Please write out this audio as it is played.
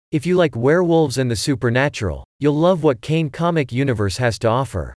If you like werewolves and the supernatural, you'll love what Kane Comic Universe has to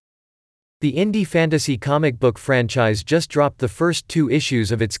offer. The indie fantasy comic book franchise just dropped the first 2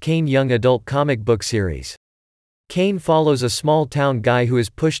 issues of its Kane young adult comic book series. Kane follows a small-town guy who is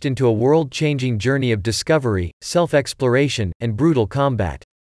pushed into a world-changing journey of discovery, self-exploration, and brutal combat.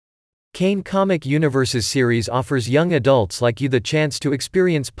 Kane Comic Universe's series offers young adults like you the chance to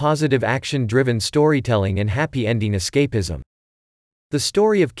experience positive action-driven storytelling and happy-ending escapism. The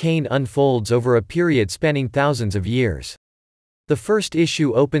story of Kane unfolds over a period spanning thousands of years. The first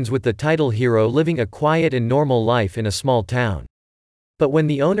issue opens with the title hero living a quiet and normal life in a small town. But when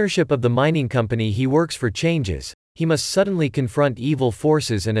the ownership of the mining company he works for changes, he must suddenly confront evil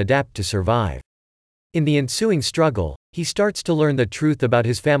forces and adapt to survive. In the ensuing struggle, he starts to learn the truth about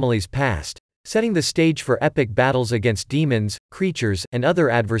his family's past, setting the stage for epic battles against demons, creatures, and other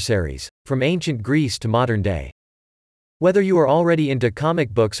adversaries, from ancient Greece to modern day. Whether you are already into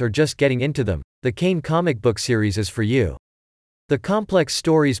comic books or just getting into them, the Kane comic book series is for you. The complex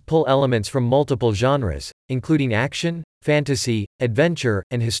stories pull elements from multiple genres, including action, fantasy, adventure,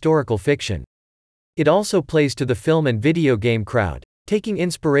 and historical fiction. It also plays to the film and video game crowd, taking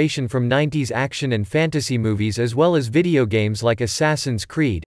inspiration from 90s action and fantasy movies as well as video games like Assassin's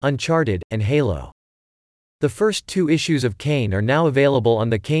Creed, Uncharted, and Halo. The first 2 issues of Kane are now available on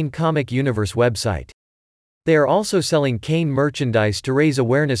the Kane Comic Universe website. They are also selling Kane merchandise to raise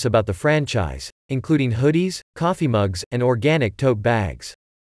awareness about the franchise, including hoodies, coffee mugs, and organic tote bags.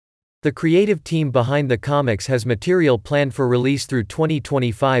 The creative team behind the comics has material planned for release through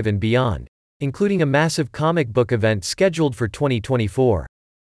 2025 and beyond, including a massive comic book event scheduled for 2024.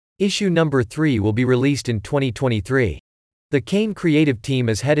 Issue number 3 will be released in 2023. The Kane creative team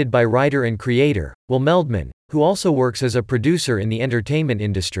is headed by writer and creator, Will Meldman, who also works as a producer in the entertainment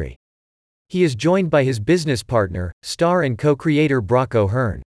industry. He is joined by his business partner, star and co-creator Brock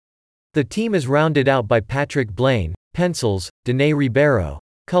O'Hearn. The team is rounded out by Patrick Blaine, pencils, Danae Ribeiro,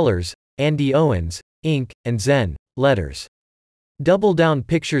 colors, Andy Owens, ink, and Zen, letters. Double Down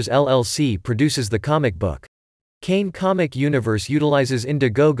Pictures LLC produces the comic book. Kane Comic Universe utilizes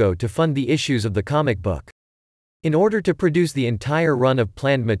Indiegogo to fund the issues of the comic book. In order to produce the entire run of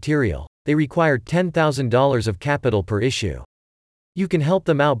planned material, they require $10,000 of capital per issue. You can help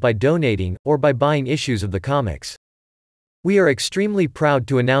them out by donating, or by buying issues of the comics. We are extremely proud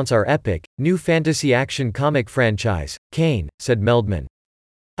to announce our epic, new fantasy action comic franchise, Kane, said Meldman.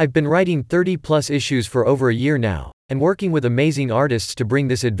 I've been writing 30+ issues for over a year now, and working with amazing artists to bring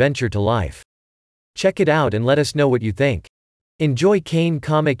this adventure to life. Check it out and let us know what you think. Enjoy Kane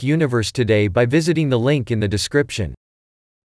Comic Universe today by visiting the link in the description.